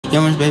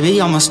Youngers, baby,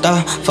 I'm a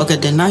star. Fuck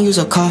it, then I use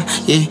a car.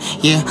 Yeah,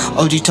 yeah.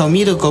 OG told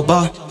me to go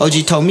ball.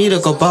 OG told me to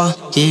go ball.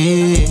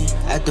 Yeah.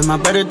 After my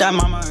brother died,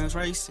 mama was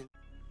racing.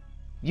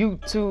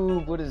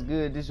 YouTube, what is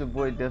good? This your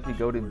boy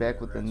DuffyGoated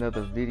back with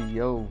another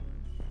video.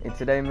 And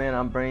today, man,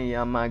 I'm bringing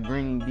y'all my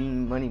green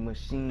bean money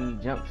machine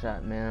jump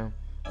shot, man.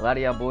 A lot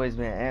of y'all boys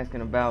been asking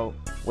about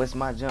what's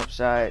my jump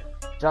shot.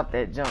 Drop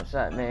that jump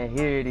shot, man.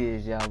 Here it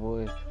is, y'all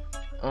boys.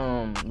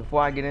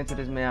 Before I get into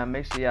this, man,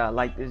 make sure y'all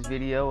like this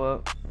video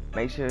up.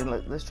 Make sure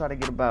let's try to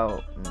get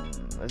about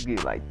let's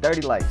get like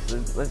 30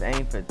 likes. Let's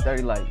aim for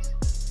 30 likes.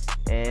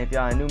 And if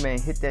y'all are new, man,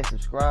 hit that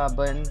subscribe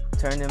button.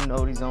 Turn them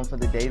notifications on for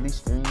the daily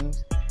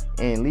streams.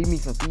 And leave me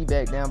some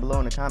feedback down below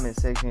in the comment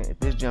section if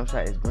this jump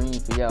shot is green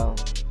for y'all.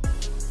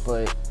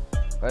 But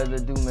further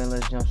ado, man,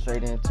 let's jump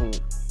straight into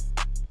it.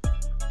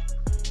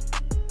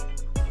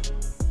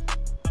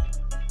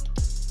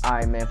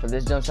 Alright, man, for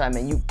this jump shot,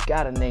 man, you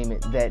gotta name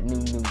it that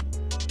new.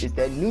 It's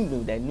that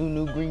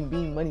new green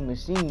bean money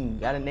machine.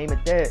 Gotta name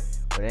it that,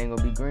 but it ain't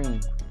gonna be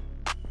green.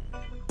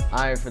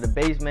 Alright, for the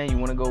base, man, you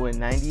wanna go with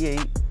 98,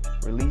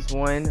 release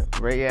 1,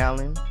 Ray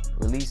Allen,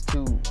 release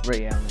 2,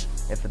 Ray Allen.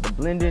 And for the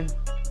blending,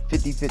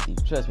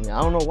 50-50. Trust me,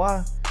 I don't know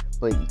why,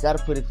 but you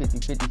gotta put it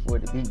 50-50 for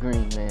it to be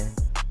green, man.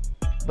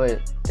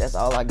 But that's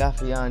all I got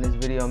for y'all in this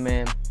video,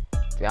 man.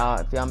 If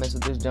y'all mess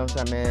with this jump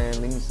shot,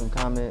 man, leave me some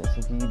comments,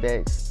 some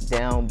feedbacks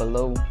down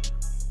below.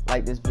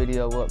 Like this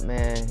video up,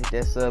 man. Hit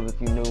that sub if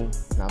you new.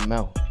 And I'm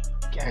out.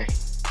 Gang.